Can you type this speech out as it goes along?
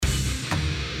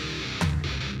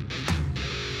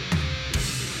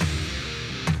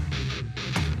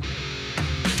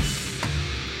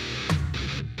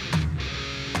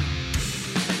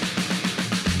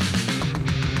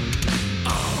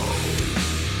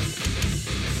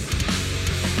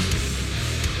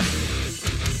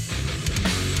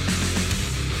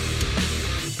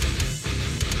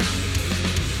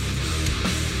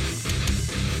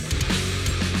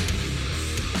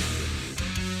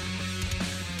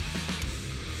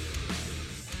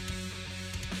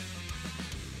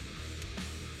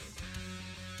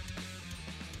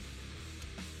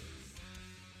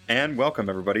And welcome,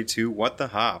 everybody, to What the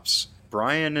Hops.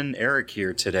 Brian and Eric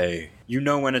here today. You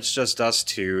know when it's just us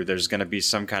two, there's going to be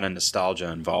some kind of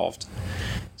nostalgia involved.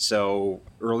 So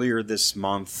earlier this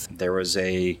month, there was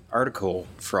a article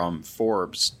from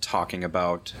Forbes talking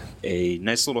about a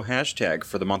nice little hashtag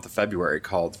for the month of February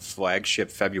called Flagship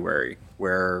February,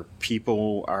 where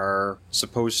people are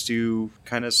supposed to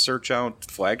kind of search out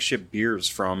flagship beers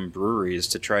from breweries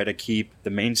to try to keep the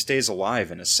mainstays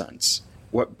alive in a sense.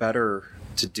 What better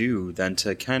to do than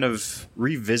to kind of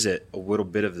revisit a little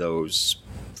bit of those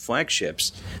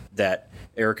flagships that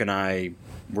Eric and I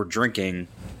were drinking,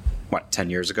 10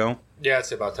 years ago? Yeah, I'd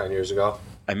say about 10 years ago.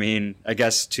 I mean, I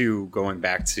guess, too, going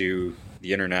back to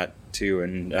the internet, too,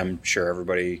 and I'm sure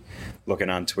everybody looking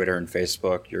on Twitter and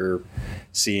Facebook, you're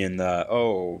seeing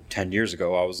 10 years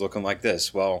ago I was looking like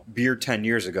this. Well, beer 10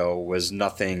 years ago was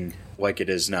nothing like it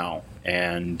is now,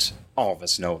 and all of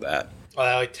us know that.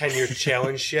 Like 10-year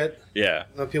challenge shit? Yeah.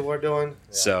 That people are doing? Yeah.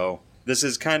 So this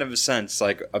is kind of a sense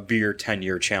like a beer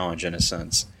 10-year challenge in a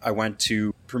sense. I went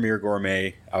to Premier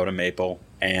Gourmet out of Maple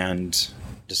and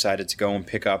decided to go and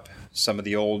pick up some of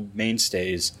the old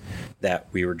mainstays that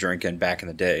we were drinking back in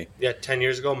the day. Yeah, 10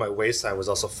 years ago, my waistline was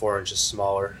also 4 inches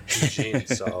smaller in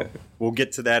jeans, so... We'll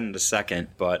get to that in a second,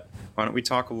 but why don't we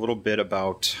talk a little bit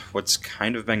about what's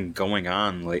kind of been going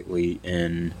on lately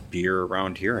in beer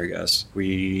around here, I guess.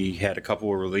 We had a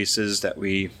couple of releases that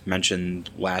we mentioned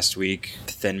last week.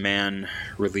 Thin Man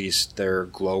released their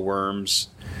Glowworms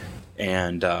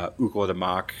and Ukla de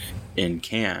Mock in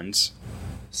cans.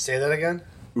 Say that again?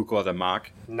 Ukla de Mock.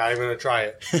 Not even going to try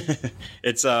it.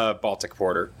 It's a Baltic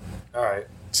Porter. All right.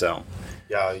 So...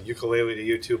 Yeah, ukulele to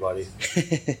you too, buddy.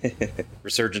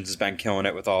 Resurgence has been killing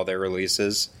it with all their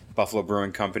releases. Buffalo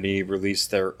Brewing Company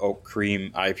released their Oak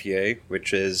Cream IPA,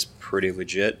 which is pretty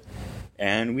legit.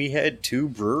 And we had 2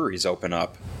 breweries open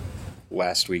up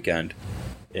last weekend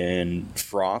in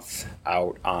Froth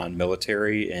out on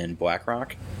Military in Black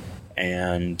Rock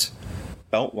and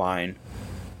Beltline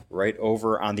right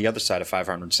over on the other side of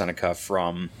 500 Seneca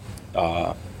from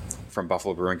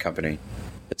Buffalo Brewing Company.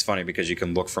 It's funny because you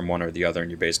can look from one or the other and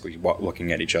you're basically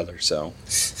looking at each other. So,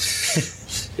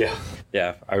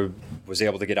 yeah, I was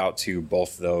able to get out to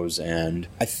both of those, and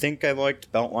I think I liked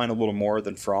Beltline a little more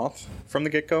than Froth from the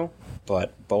get-go,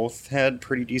 but both had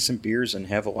pretty decent beers and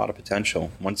have a lot of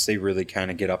potential. Once they really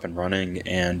kind of get up and running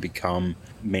and become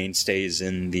mainstays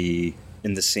in the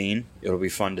scene, it'll be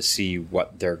fun to see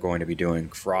what they're going to be doing.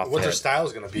 What their style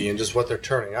is going to be and just what they're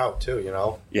turning out, too, you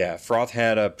know? Yeah, Froth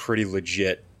had a pretty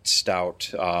legit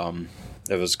stout.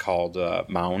 It was called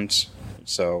Mounds.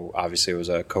 So obviously it was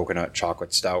a coconut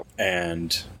chocolate stout,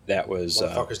 and that was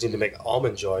motherfuckers need to make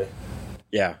Almond Joy.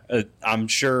 Yeah, I'm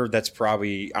sure that's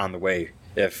probably on the way.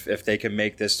 If they can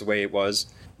make this the way it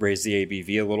was, raise the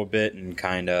ABV a little bit and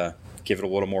kind of give it a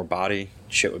little more body,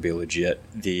 shit would be legit.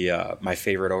 My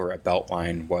favorite over at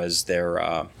Beltline was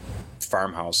their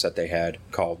farmhouse that they had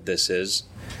called This Is,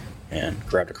 and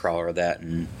grabbed a crawler of that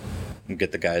and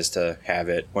get the guys to have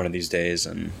it one of these days,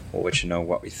 and we'll let you know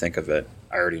what we think of it.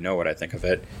 I already know what I think of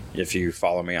it. If you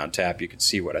follow me on tap, you can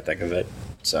see what I think of it.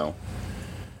 So,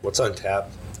 what's on tap?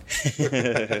 Do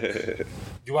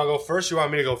you want to go first, or you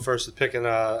want me to go first with picking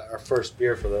our first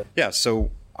beer for the... Yeah, so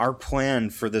our plan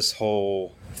for this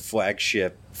whole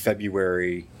Flagship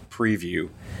February preview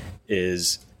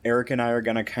is Eric and I are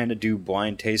going to kind of do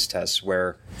blind taste tests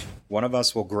where one of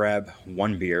us will grab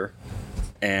one beer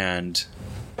and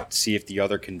see if the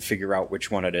other can figure out which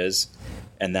one it is,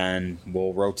 and then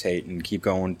we'll rotate and keep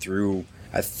going through.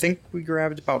 I think we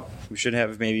should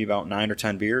have maybe about 9 or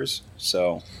 10 beers,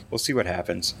 so we'll see what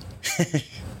happens.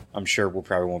 I'm sure we'll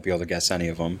probably won't be able to guess any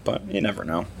of them, but you never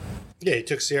know. Yeah, you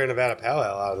took Sierra Nevada Pale Ale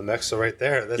out of the mix, so right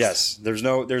there. Yes, there's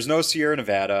no Sierra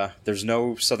Nevada, there's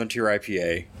no Southern Tier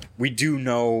IPA. We do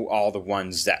know all the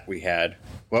ones that we had.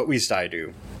 Well, at least I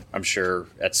do. I'm sure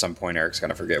at some point Eric's going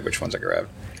to forget which ones I grabbed.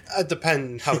 It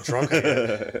depends how drunk I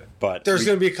am. But there's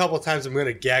going to be a couple of times I'm going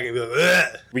to gag and be like,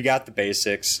 ugh. We got the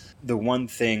basics. The one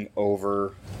thing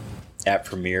over at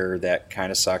Premier that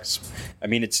kind of sucks, I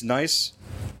mean, it's nice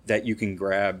that you can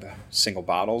grab single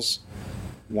bottles.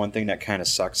 One thing that kind of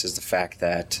sucks is the fact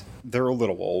that they're a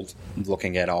little old.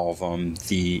 Looking at all of them,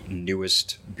 the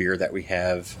newest beer that we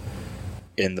have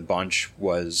in the bunch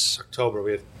was... October.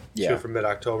 We have two from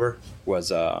mid-October.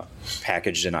 Was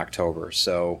packaged in October.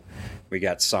 So we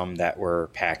got some that were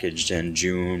packaged in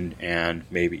June and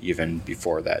maybe even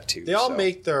before that too. They all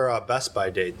make their Best By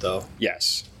date though.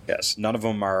 Yes. None of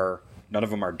them are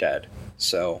dead.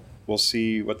 So we'll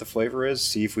see what the flavor is,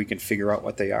 see if we can figure out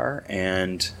what they are,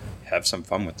 and have some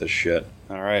fun with this shit.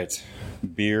 All right.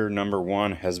 Beer number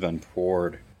 1 has been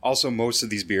poured. Also, most of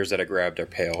these beers that I grabbed are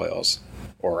pale ales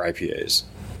or IPAs.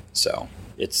 So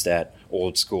it's that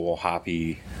old school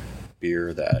hoppy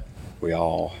beer that we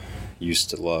all used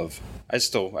to love. I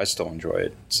still enjoy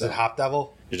it. Is it Hop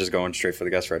Devil? You're just going straight for the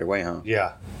guess right away, huh?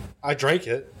 Yeah. I drank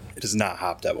it. It is not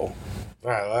Hop Devil. All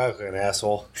right, well, that's an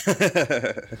asshole. It's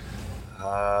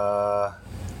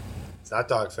not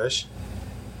Dogfish.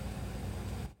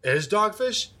 It is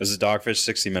Dogfish? This is Dogfish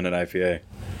 60-minute IPA.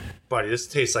 Buddy, this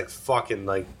tastes like fucking,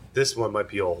 like, this one might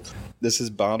be old. This is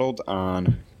bottled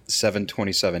on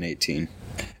 7/27/18.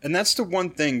 And that's the one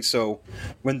thing, so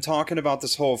when talking about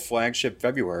this whole Flagship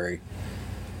February,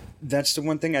 that's the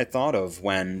one thing I thought of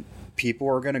when people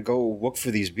are going to go look for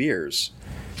these beers.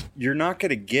 You're not going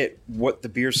to get what the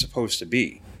beer's supposed to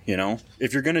be, you know?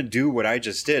 If you're going to do what I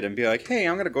just did and be like, hey,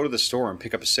 I'm going to go to the store and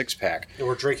pick up a 6-pack. And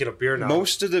we're drinking a beer now.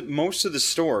 Most of the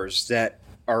stores that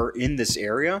are in this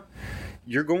area,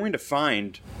 you're going to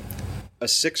find a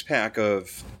 6-pack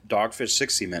of Dogfish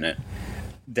 60-minute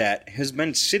that has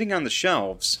been sitting on the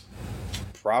shelves,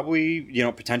 probably, you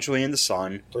know, potentially in the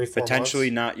sun, 3-4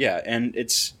 potentially months. not, yeah, and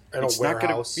it's not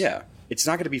going to, yeah, it's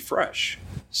not going to be fresh.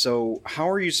 So how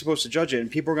are you supposed to judge it? And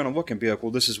people are going to look and be like,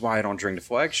 well, this is why I don't drink the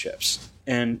Flagships.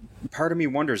 And part of me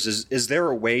wonders, is there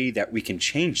a way that we can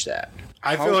change that?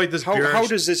 I feel like this beer... How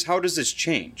does this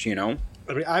change, you know?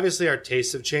 I mean, obviously our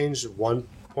tastes have changed at one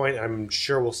point. I'm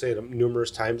sure we'll say it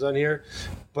numerous times on here.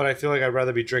 But I feel like I'd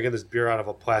rather be drinking this beer out of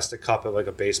a plastic cup at like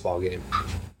a baseball game.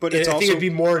 But I think it'd be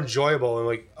more enjoyable in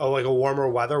like a warmer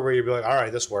weather where you'd be like, all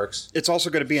right, this works. It's also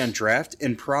going to be on draft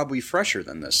and probably fresher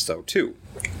than this, though, too.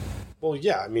 Well,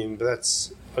 yeah, I mean, but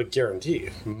that's a guarantee.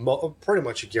 Pretty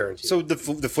much a guarantee. So the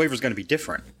flavor is going to be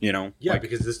different, you know? Yeah,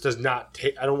 because this does not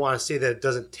taste... I don't want to say that it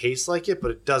doesn't taste like it, but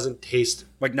it doesn't taste...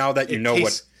 Like, now that you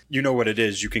know what it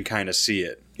is, you can kind of see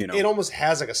it, you know? It almost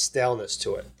has like a staleness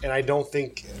to it. And I don't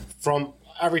think from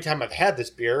every time I've had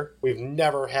this beer, we've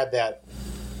never had that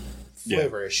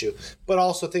flavor issue. But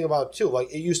also think about it, too.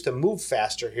 Like, it used to move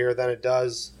faster here than it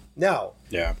does now.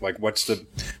 Yeah, like what's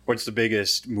the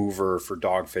biggest mover for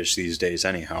Dogfish these days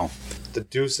anyhow? The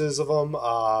deuces of them.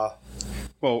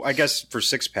 Well, I guess for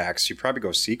 6-packs, you probably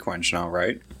go Sequence now,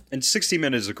 right? And 60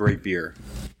 minutes is a great beer.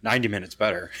 90 minutes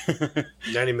better.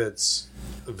 90 minutes,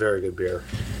 a very good beer.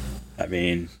 I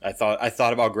mean, I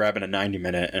thought about grabbing a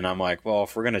 90-minute, and I'm like, well,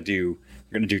 if we're gonna do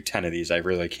 10 of these, I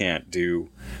really can't do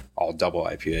all double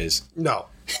IPAs. No.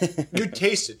 You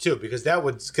taste it too, because that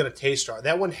one's gonna taste strong.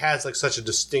 That one has like such a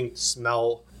distinct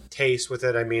smell taste with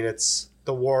it. I mean, it's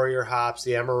the Warrior hops,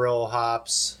 the Amarillo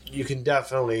hops. You can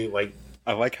definitely like.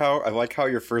 I like how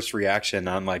your first reaction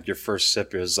on like your first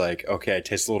sip is like, okay, I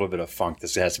taste a little bit of funk.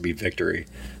 This has to be victory.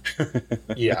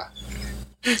 Yeah.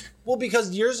 Well,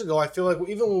 because years ago, I feel like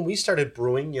even when we started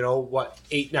brewing,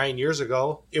 8-9 years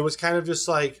ago, it was kind of just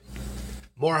like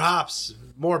more hops,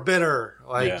 more bitter.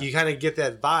 Like you kind of get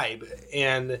that vibe,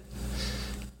 and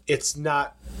it's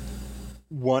not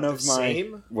one of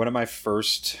my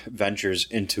first ventures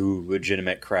into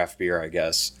legitimate craft beer, I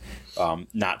guess.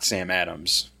 Not Sam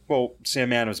Adams. Well,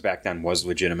 Sam Adams back then was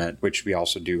legitimate, which we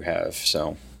also do have,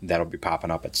 so that'll be popping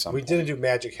up at some point. We didn't do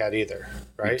Magic Hat either,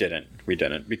 right? We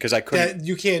didn't because I couldn't.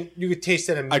 You could taste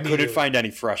it immediately. I couldn't find any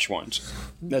fresh ones.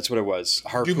 That's what it was.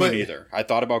 Harpoon either. I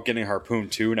thought about getting Harpoon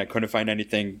too, and I couldn't find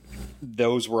anything.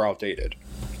 Those were outdated.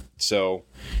 So,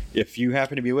 if you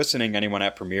happen to be listening, anyone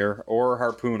at Premier or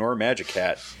Harpoon or Magic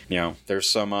Hat, there's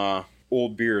some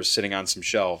old beers sitting on some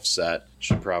shelves that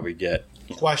should probably get.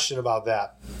 Question about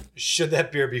that. Should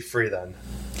that beer be free then?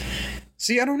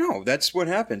 See, I don't know. That's what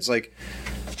happens. Like,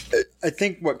 I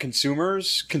think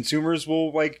consumers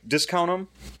will like discount them,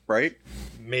 right?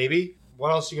 Maybe.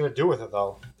 What else are you going to do with it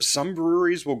though? Some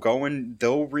breweries will go and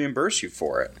they'll reimburse you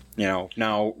for it.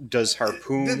 Now does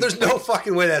Harpoon? There's no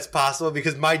fucking way that's possible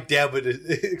because my dad would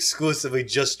exclusively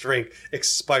just drink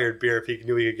expired beer if he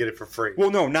knew he could get it for free.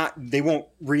 Well, no, they won't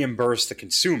reimburse the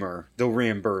consumer. They'll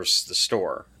reimburse the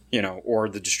store. Or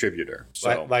the distributor.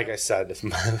 So, like I said,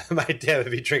 my dad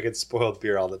would be drinking spoiled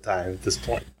beer all the time at this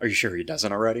point. Are you sure he doesn't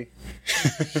already?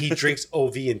 He drinks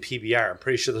OV and PBR. I'm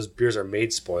pretty sure those beers are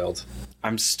made spoiled.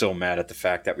 I'm still mad at the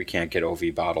fact that we can't get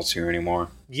OV bottles here anymore.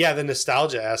 Yeah, the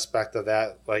nostalgia aspect of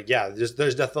that. Like, yeah,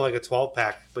 there's nothing like a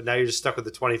 12-pack, but now you're just stuck with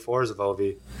the 24s of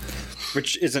OV.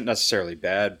 Which isn't necessarily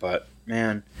bad, but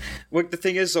man, look, the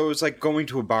thing is though, it's like going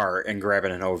to a bar and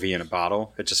grabbing an OV in a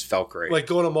bottle. It just felt great. Like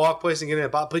going to Mohawk Place and getting a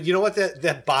bottle. But you know what?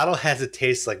 That bottle has a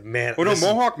taste like, man. Well, no,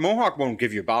 Mohawk won't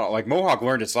give you a bottle. Like Mohawk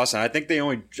learned its lesson. I don't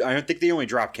think they only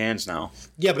drop cans now.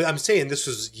 Yeah, but I'm saying this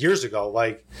was years ago.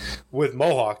 Like with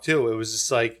Mohawk too, it was just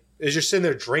like as you're sitting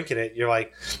there drinking it, you're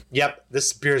like, yep,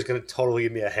 this beer is going to totally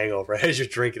give me a hangover as you're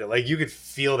drinking it. Like, you could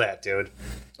feel that, dude.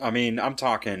 I mean, I'm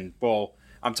talking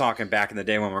back in the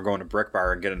day when we were going to Brick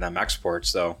Bar and getting them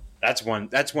exports, though. That's one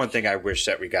thing I wish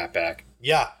that we got back.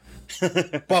 Yeah.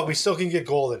 But we still can get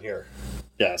Golden here.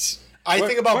 Yes. I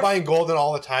think about buying Golden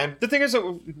all the time. The thing is,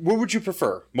 what would you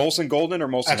prefer? Molson Golden or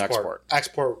Molson Export?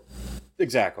 Export.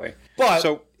 Exactly.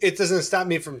 But it doesn't stop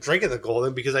me from drinking the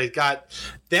Golden because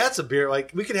that's a beer.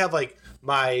 Like, we could have like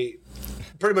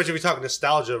pretty much if we talk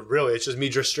nostalgia, really, it's just me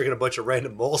just drinking a bunch of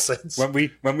random Molsons.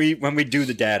 When we do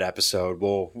the dad episode,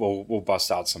 we'll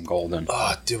bust out some Golden.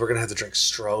 Oh, dude, we're gonna have to drink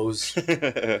Stroh's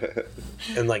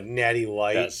and like Natty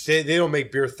Light. Yes. They don't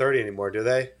make beer 30 anymore, do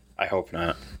they? I hope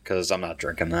not, because I'm not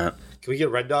drinking that. Can we get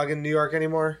Red Dog in New York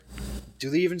anymore? Do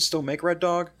they even still make Red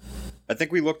Dog? I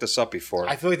think we looked this up before.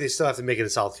 I feel like they still have to make it in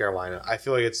South Carolina. I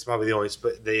feel like it's probably the only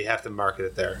they have to market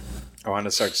it there. I want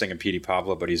to start singing Petey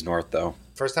Pablo, but he's north, though.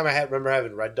 First time I remember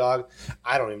having Red Dog,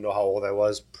 I don't even know how old I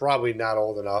was. Probably not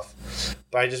old enough.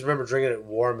 But I just remember drinking it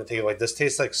warm and thinking, like, this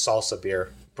tastes like salsa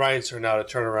beer. Brian's turned out to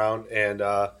turn around, and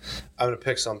I'm going to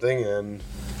pick something, and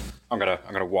I'm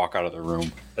gonna walk out of the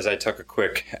room as I took a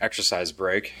quick exercise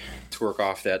break to work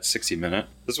off that 60-minute.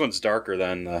 This one's darker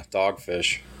than the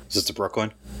Dogfish. Is this the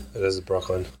Brooklyn? It is a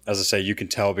Brooklyn. As I say, you can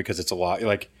tell because it's a lot.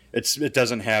 Like it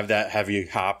doesn't have that heavy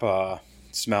hop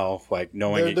smell. Like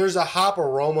knowing there's a hop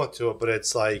aroma to it, but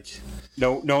it's like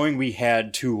knowing we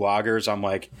had two lagers. I'm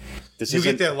like, this. You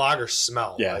get that lager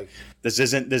smell. Yeah, like, this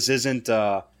isn't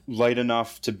light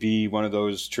enough to be one of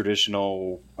those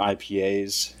traditional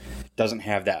IPAs. Doesn't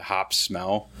have that hop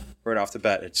smell right off the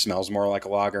bat. It smells more like a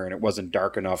lager, and it wasn't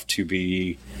dark enough to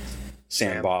be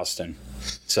Sam Boston.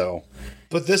 So,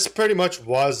 but this pretty much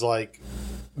was like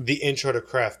the intro to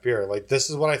craft beer. Like, this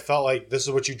is what I felt like. This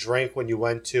is what you drank when you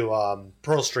went to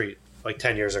Pearl Street like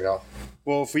 10 years ago.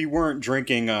 Well, if we weren't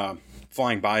drinking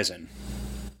Flying Bison,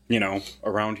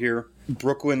 around here,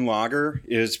 Brooklyn Lager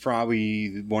is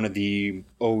probably one of the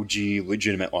OG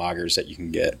legitimate lagers that you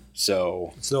can get.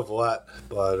 So it's no Valette,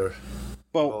 but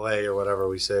Valet or whatever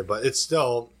we say, but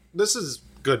this is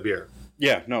good beer.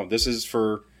 Yeah, no, this is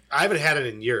for. I haven't had it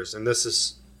in years, and this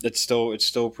is. It's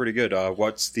still pretty good.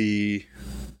 What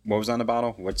was on the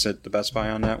bottle? What's it? The Best Buy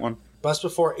on that one? Best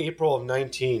before April of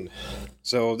 19.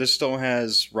 So this still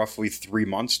has roughly 3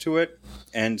 months to it,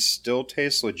 and still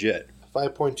tastes legit.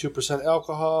 5.2%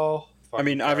 alcohol. I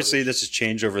mean, obviously this has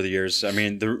changed over the years. I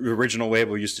mean, the original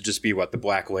label used to just be the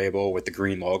black label with the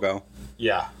green logo.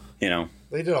 Yeah.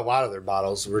 They did a lot of their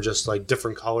bottles were just like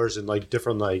different colors and like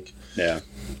different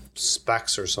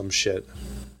specs or some shit.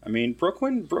 I mean,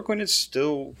 Brooklyn is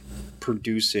still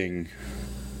producing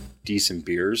decent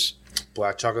beers.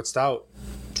 Black chocolate stout.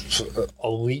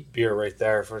 Elite beer right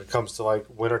there when it comes to like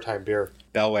wintertime beer.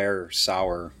 Bel Air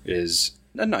sour is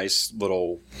a nice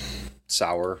little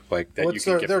sour like that. You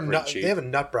can get for pretty cheap. They have a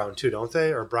nut brown too, don't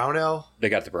they? Or brown ale? They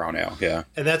got the brown ale, yeah.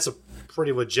 And that's a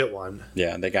pretty legit one.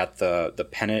 Yeah, they got the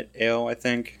pennant ale, I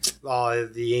think. Oh,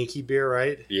 the Yankee beer,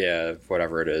 right? Yeah,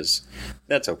 whatever it is.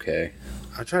 That's okay.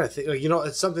 I'm trying to think.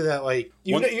 It's something that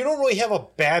you don't really have a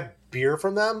bad beer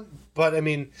from them, but I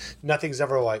mean, nothing's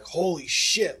ever like, holy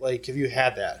shit, like, have you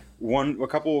had that? A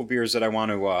couple of beers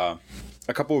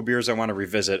I want to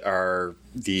revisit are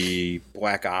the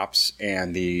Black Ops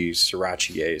and the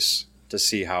Sriracha Ace to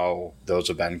see how those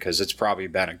have been, because it's probably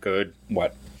been a good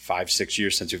 5-6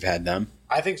 years since we've had them.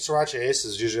 I think Sriracha Ace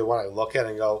is usually what I look at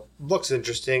and go, looks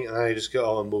interesting, and then I just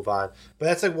go and move on. But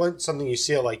that's like something you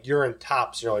see at like you're in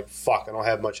Tops, and you're like, fuck, I don't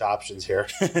have much options here.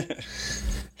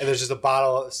 And there's just a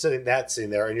bottle sitting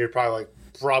there, and you're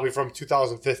probably from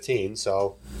 2015,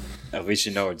 so at least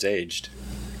you know it's aged.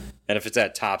 And if it's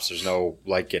at Tops, there's no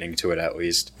light getting to it. At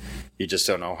least you just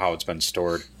don't know how it's been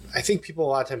stored. I think people a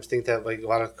lot of times think that like a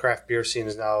lot of craft beer scene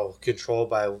is now controlled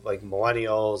by like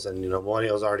millennials, and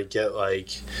millennials already get like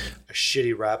a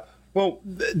shitty rep. Well,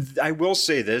 I will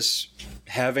say this,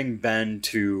 having been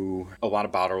to a lot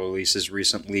of bottle releases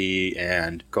recently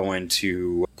and going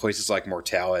to places like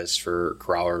Mortalis for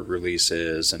growler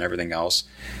releases and everything else,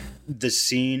 the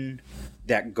scene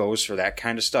that goes for that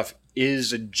kind of stuff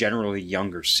is a generally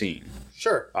younger scene.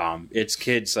 Sure. It's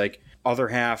kids like other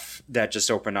half that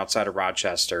just opened outside of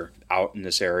Rochester out in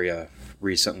this area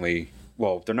recently.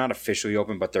 Well, they're not officially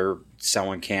open, but they're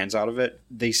selling cans out of it.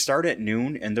 They start at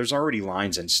noon, and there's already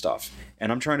lines and stuff.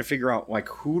 And I'm trying to figure out, like,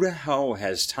 who the hell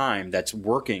has time that's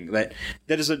working, that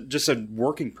is just a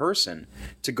working person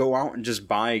to go out and just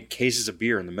buy cases of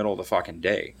beer in the middle of the fucking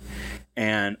day.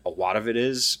 And a lot of it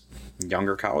is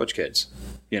younger college kids,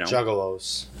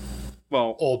 Juggalos.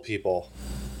 Well, old people.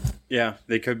 Yeah,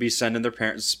 they could be sending their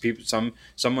parents. People,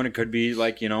 someone. It could be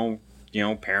like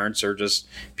parents or just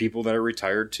people that are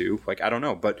retired too. Like I don't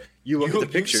know, but you look at the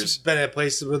pictures. You've been at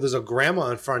places where there's a grandma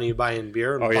in front of you buying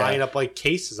beer and buying up like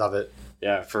cases of it.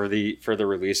 Yeah, for the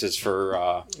releases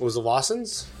for. Was it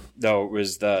Lawson's? No, it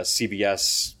was the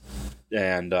CBS,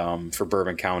 and for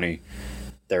Bourbon County.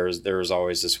 There's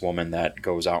always this woman that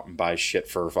goes out and buys shit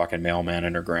for her fucking mailman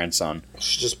and her grandson.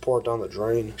 She just poured down the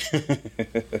drain.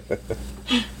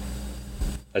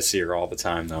 I see her all the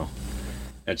time though,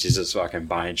 and she's just fucking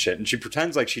buying shit, and she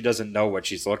pretends like she doesn't know what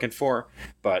she's looking for,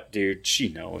 but dude, she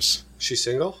knows. She's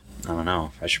single? I don't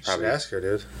know. I should probably ask her,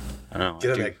 dude. I don't know.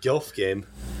 Get on that GILF game.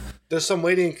 There's some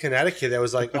lady in Connecticut that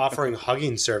was like offering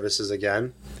hugging services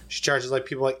again. She charges like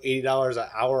people like $80 an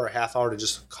hour or a half hour to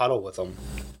just cuddle with them.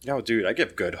 Yo, dude, I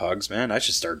give good hugs, man. I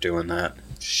should start doing that.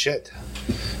 Shit.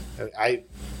 I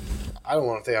don't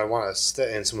want to think I want to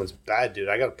stay in someone's bed, dude.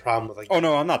 I got a problem with like... Oh,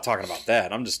 no, I'm not talking about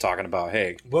that. I'm just talking about,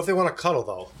 hey... What if they want to cuddle,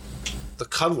 though? The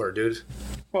cuddler, dude.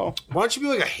 Well... Why don't you be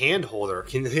like a hand holder?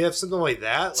 Can they have something like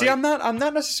that? See, I'm not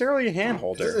necessarily a hand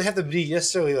holder. It doesn't have to be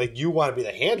necessarily like you want to be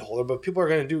the hand holder, but people are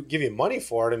going to give you money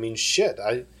for it. I mean, shit.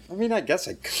 I mean, I guess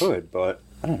I could, but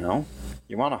I don't know.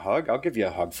 You want a hug? I'll give you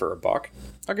a hug for $1.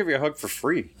 I'll give you a hug for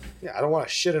free. Yeah, I don't want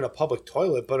to shit in a public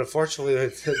toilet, but unfortunately,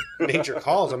 it's major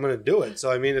calls. I'm going to do it.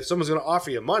 So, I mean, if someone's going to offer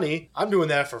you money, I'm doing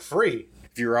that for free.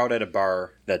 If you're out at a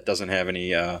bar that doesn't have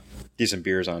any decent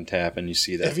beers on tap and you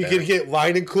see that... If you can get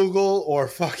Leinenkugel or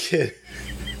fucking...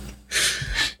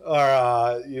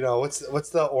 or, what's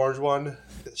the orange one?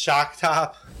 Shock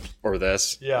Top? Or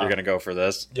this? Yeah. You're going to go for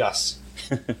this? Yes.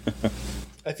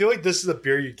 I feel like this is a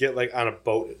beer you get, like, on a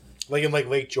boat. Like in like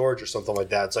Lake George or something like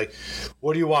that. It's like,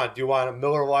 what do you want? Do you want a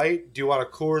Miller Lite? Do you want a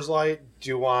Coors Light? Do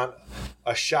you want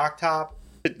a Shock Top?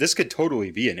 This could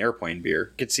totally be an airplane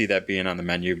beer. Could see that being on the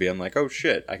menu, being like, oh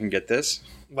shit, I can get this.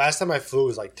 Last time I flew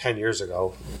was like 10 years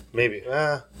ago. Maybe.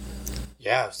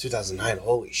 Yeah, it was 2009.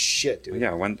 Holy shit, dude.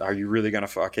 Yeah, when are you really going to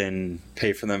fucking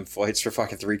pay for them flights for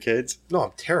fucking 3 kids? No,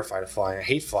 I'm terrified of flying. I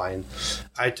hate flying.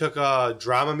 I took a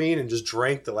Dramamine and just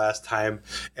drank the last time.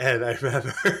 And I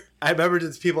remember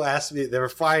these people asked me, they were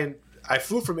flying. I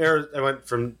went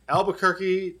from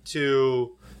Albuquerque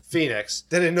to Phoenix.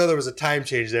 They didn't know there was a time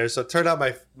change there. So it turned out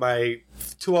my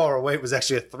 2-hour wait was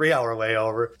actually a 3-hour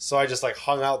layover. So I just like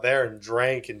hung out there and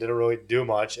drank and didn't really do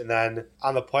much. And then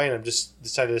on the plane, I just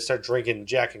decided to start drinking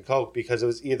Jack and Coke because it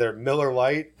was either Miller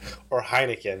Lite or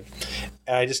Heineken.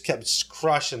 And I just kept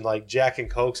crushing like Jack and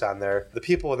Cokes on there. The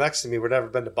people next to me would never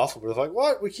been to Buffalo. They're like,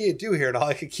 what? What can you do here? And all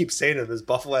I could keep saying to them is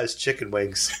Buffalo has chicken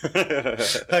wings.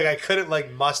 Like I couldn't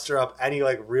like muster up any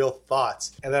like real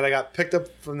thoughts. And then I got picked up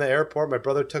from the airport. My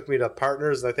brother took me to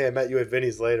Partners. And I think I met you at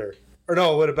Vinny's later. Or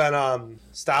no, it would have been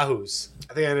Stahu's.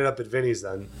 I think I ended up at Vinny's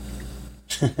then.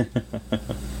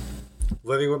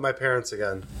 Living with my parents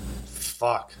again.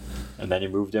 Fuck. And then you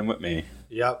moved in with me.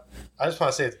 Yep. I just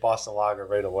want to say it's Boston Lager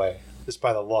right away. Just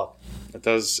by the look. It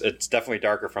does. It's definitely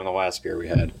darker from the last beer we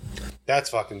had. That's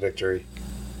fucking victory.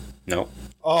 Nope.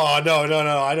 Oh, no.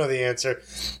 I know the answer.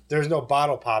 There's no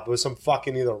bottle pop. It was some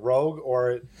fucking either Rogue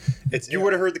or it's... You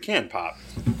would have heard the can pop.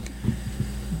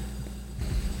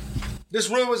 This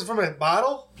really wasn't from a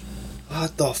bottle?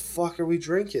 What the fuck are we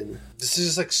drinking? This is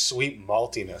just like sweet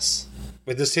maltiness.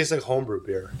 Wait, this tastes like homebrew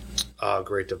beer.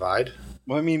 Great Divide.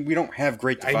 Well, I mean, we don't have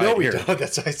Great Divide I know we here. don't.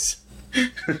 That's why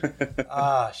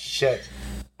shit.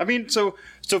 I mean, so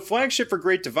flagship for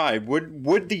Great Divide,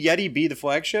 would the Yeti be the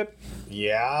flagship?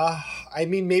 Yeah. I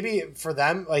mean, maybe for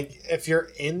them, like, if you're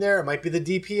in there, it might be the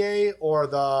DPA or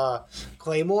the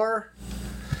Claymore.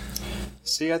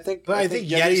 See, I think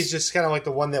Yeti's just kind of like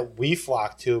the one that we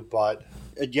flock to, but...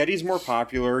 Yeti's more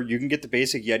popular. You can get the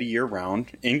basic Yeti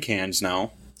year-round in cans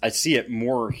now. I see it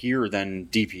more here than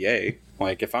DPA.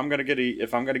 Like, if I'm gonna get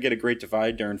a Great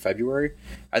Divide during February,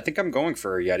 I think I'm going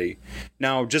for a Yeti.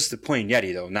 Now, just the plain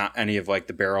Yeti though, not any of like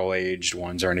the barrel-aged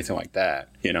ones or anything like that,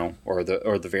 or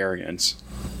the variants.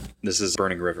 This is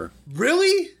Burning River.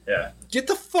 Really? Yeah. Get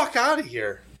the fuck out of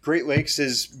here. Great Lakes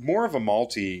is more of a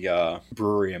malty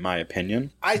brewery, in my opinion.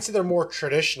 I'd say they're more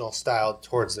traditional style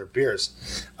towards their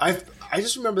beers. I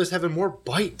just remember this having more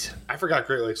bite. I forgot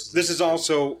Great Lakes. This is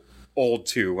also old,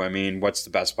 too. I mean, what's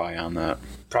the best buy on that?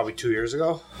 Probably 2 years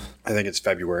ago. I think it's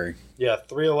February. Yeah,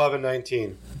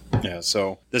 3/11/19. Yeah,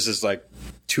 so this is like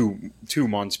two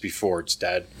months before it's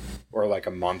dead, or like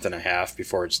a month and a half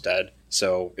before it's dead.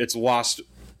 So it's lost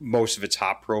most of its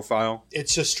hop profile.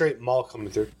 It's just straight malt coming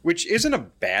through. Which isn't a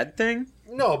bad thing.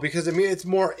 No, because I mean it's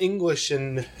more English,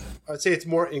 and I'd say it's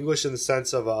more English in the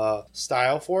sense of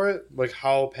style for it, like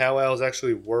how pale ales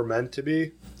actually were meant to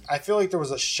be. I feel like there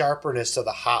was a sharpness to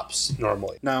the hops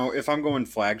normally. Now, if I'm going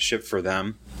Flagship for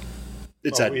them,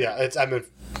 it's Edmund. Yeah, it's Edmund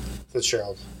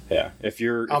Fitzgerald. Yeah, if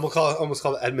you're... I almost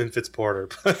call it Edmund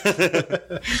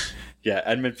Fitzporter. Yeah,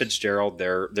 Edmund Fitzgerald,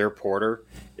 their porter,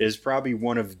 is probably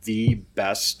one of the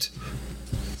best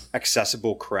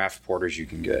accessible craft porters you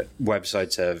can get.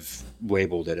 Websites have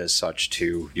labeled it as such,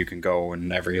 too. You can go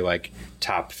in every, like,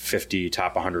 top 50,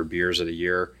 top 100 beers of the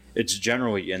year. It's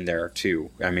generally in there,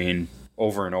 too. I mean,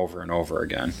 over and over and over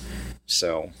again.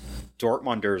 So,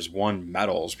 Dortmunder's won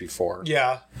medals before.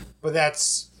 Yeah, but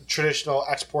that's traditional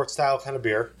export style kind of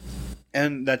beer.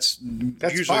 And that's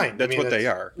usually fine. That's what they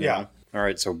are. Yeah. You know? All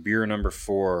right, so beer number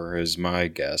 4 is my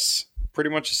guess. Pretty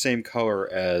much the same color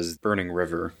as Burning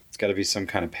River. It's got to be some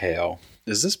kind of pale.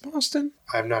 Is this Boston?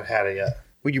 I've not had it yet.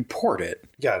 Well, you poured it.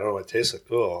 Yeah, I don't know what it tastes like.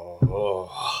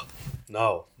 Oh.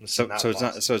 No. So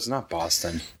it's not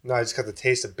Boston. No, I just got the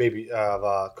taste of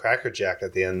Cracker Jack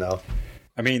at the end, though.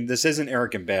 I mean, this isn't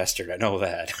Arrogant Bastard. I know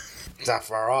that. It's not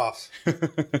far off.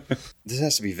 This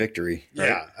has to be Victory. Right?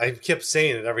 Yeah, I kept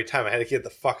saying it every time. I had to get the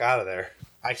fuck out of there.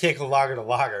 I can't go lager to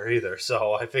lager either,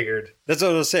 so I figured... That's what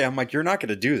I was saying. I'm like, you're not going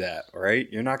to do that, right?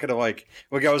 You're not going to, like...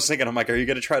 Like, I was thinking, I'm like, are you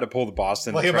going to try to pull the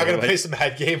Boston? Like, am I going to play some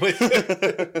head game with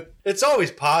you? It's always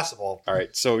possible. All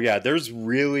right, so yeah, there's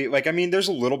really... Like, I mean, there's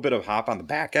a little bit of hop on the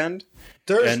back end.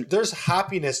 There's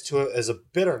hoppiness to it as a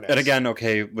bitterness. And again,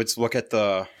 okay, let's look at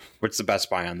what's the best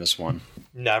buy on this one?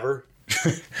 Never.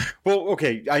 Well,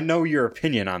 okay, I know your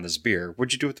opinion on this beer.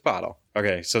 What'd you do with the bottle?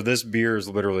 Okay, so this beer is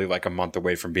literally like a month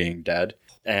away from being dead,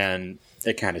 and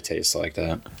it kind of tastes like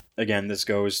that. Again, this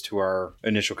goes to our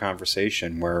initial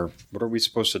conversation where what are we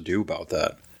supposed to do about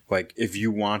that? Like, if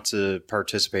you want to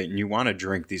participate and you want to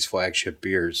drink these flagship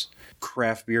beers,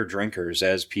 craft beer drinkers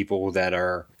as people that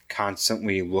are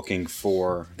constantly looking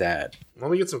for that. Why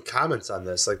don't we get some comments on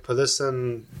this? Like, put this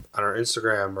on our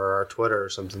Instagram or our Twitter or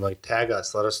something. Like, tag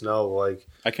us. Let us know. Like,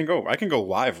 I can go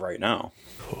live right now.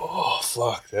 Oh,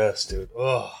 fuck this, dude.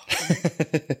 Oh.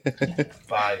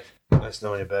 Bye. Nice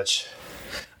knowing you, bitch.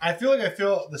 I feel like I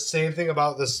feel the same thing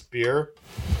about this beer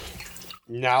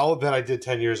now that I did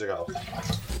 10 years ago.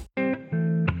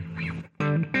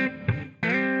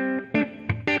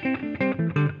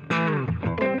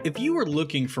 If you are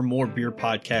looking for more beer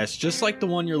podcasts just like the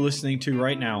one you're listening to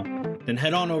right now, then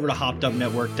head on over to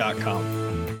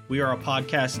hoppedupnetwork.com. We are a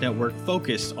podcast network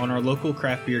focused on our local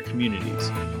craft beer communities.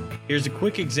 Here's a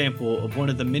quick example of one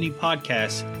of the many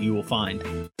podcasts you will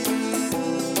find.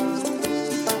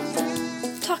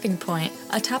 Talking Point,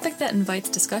 a topic that invites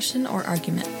discussion or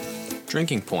argument.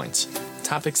 Drinking Points,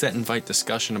 topics that invite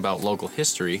discussion about local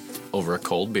history over a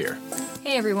cold beer.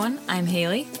 Hey everyone, I'm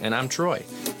Haley. And I'm Troy,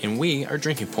 and we are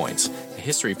Drinking Points, a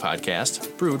history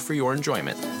podcast brewed for your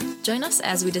enjoyment. Join us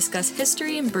as we discuss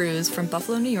history and brews from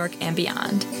Buffalo, New York, and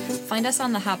beyond. Find us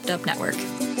on the Hopped Up Network.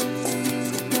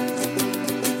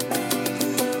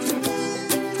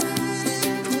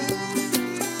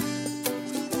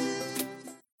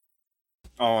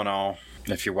 Oh no.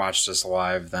 If you watched us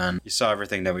live, then you saw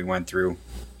everything that we went through.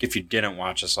 If you didn't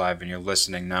watch us live and you're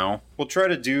listening now, we'll try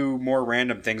to do more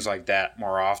random things like that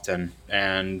more often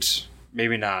and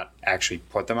maybe not actually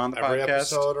put them on the Every podcast.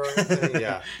 episode or anything?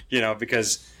 Yeah. You know,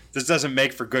 because this doesn't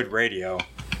make for good radio,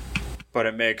 but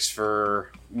it makes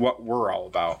for what we're all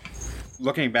about.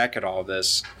 Looking back at all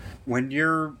this, when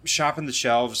you're shopping the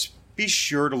shelves, be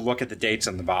sure to look at the dates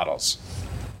on the bottles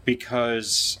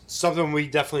because Something we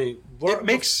definitely... it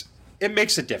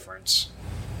makes a difference.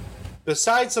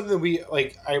 Besides something we,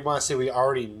 like, I want to say we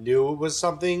already knew was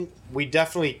something, we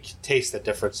definitely taste the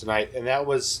difference tonight, and that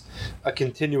was a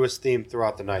continuous theme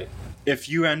throughout the night. If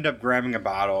you end up grabbing a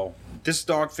bottle, this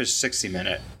Dogfish 60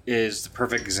 Minute is the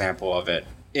perfect example of it.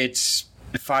 It's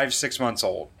 5-6 months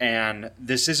old, and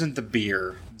this isn't the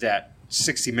beer that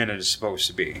 60 Minute is supposed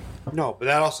to be. No, but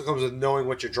that also comes with knowing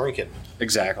what you're drinking.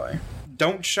 Exactly.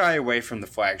 Don't shy away from the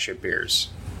flagship beers.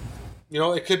 You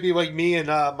know, it could be like me and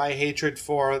my hatred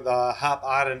for the Hop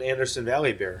Odd and Anderson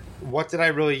Valley beer. What did I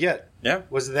really get? Yeah.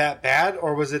 Was it that bad,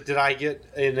 or did I get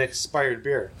an expired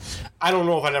beer? I don't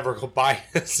know if I'd ever go buy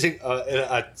a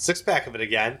six-pack of it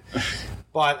again.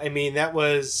 But, I mean, that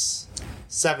was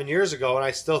 7 years ago, and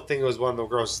I still think it was one of the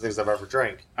grossest things I've ever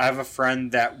drank. I have a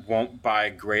friend that won't buy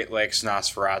Great Lakes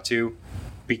Nosferatu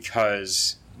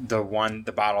because the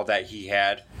bottle that he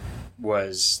had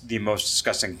was the most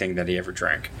disgusting thing that he ever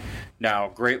drank. Now,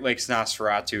 Great Lakes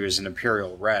Nosferatu is an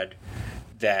Imperial Red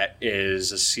that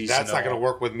is a seasonal... That's not going to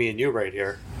work with me and you right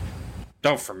here.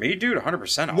 No, for me, dude,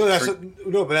 100%.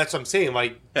 But that's what I'm saying.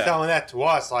 Like, telling that to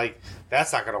us, like,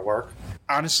 that's not going to work.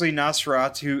 Honestly,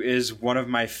 Nosferatu is one of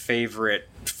my favorite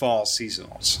fall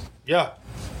seasonals. Yeah.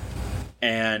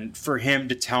 And for him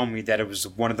to tell me that it was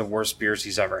one of the worst beers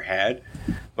he's ever had,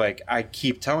 like, I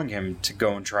keep telling him to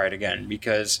go and try it again,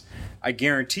 because I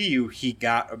guarantee you he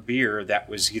got a beer that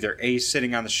was either A,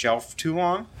 sitting on the shelf too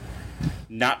long,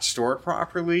 not stored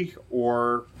properly,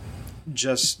 or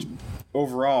just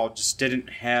overall just didn't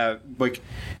have, like, it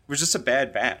was just a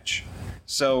bad batch.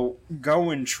 So go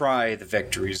and try the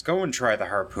Victories, go and try the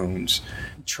Harpoons,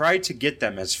 try to get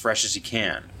them as fresh as you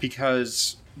can,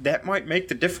 because that might make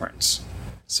the difference.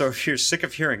 So if you're sick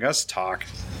of hearing us talk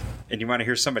and you want to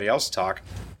hear somebody else talk,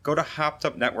 go to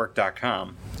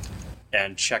hoppedupnetwork.com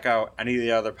and check out any of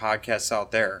the other podcasts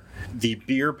out there. The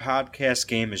beer podcast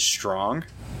game is strong,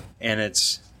 and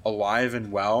it's alive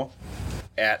and well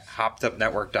at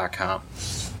hoppedupnetwork.com.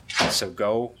 So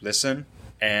go listen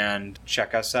and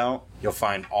check us out. You'll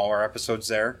find all our episodes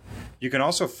there. You can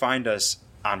also find us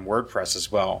on WordPress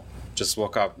as well. Just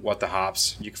look up What the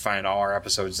Hops. You can find all our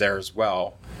episodes there as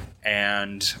well.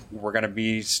 And we're going to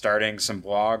be starting some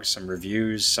blogs, some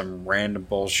reviews, some random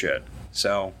bullshit.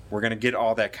 So we're going to get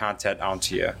all that content out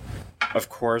to you. Of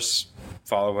course,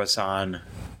 follow us on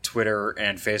Twitter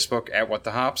and Facebook at What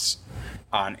the Hops,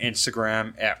 on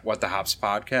Instagram at What the Hops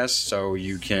Podcast, so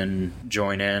you can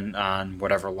join in on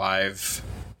whatever live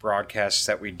broadcasts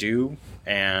that we do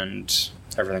and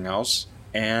everything else.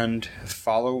 And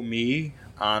follow me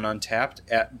on Untapped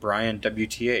at Brian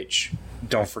WTH.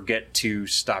 Don't forget to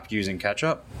stop using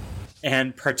ketchup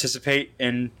and participate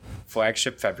in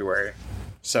Flagship February.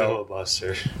 So,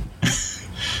 Buster.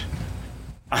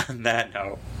 On that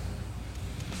note,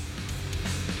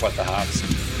 What the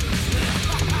Hops.